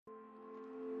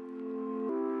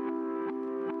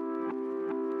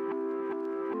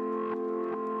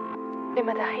She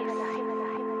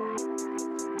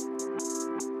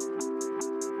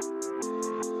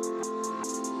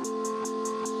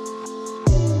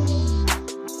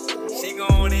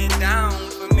gon' it down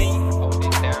for me.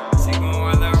 She gon'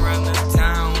 roll around the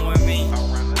town with me.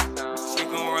 She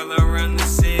gon' roll around the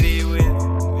city with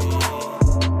me.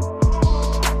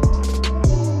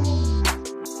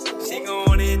 She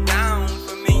gon' it down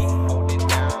for me.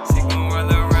 She gon'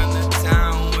 roll around the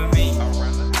town with me.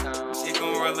 She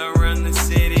gon' roll around the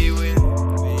city with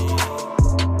me.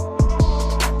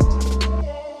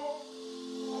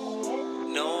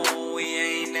 No, we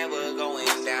ain't never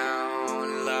going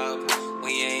down, love.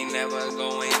 We ain't never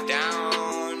going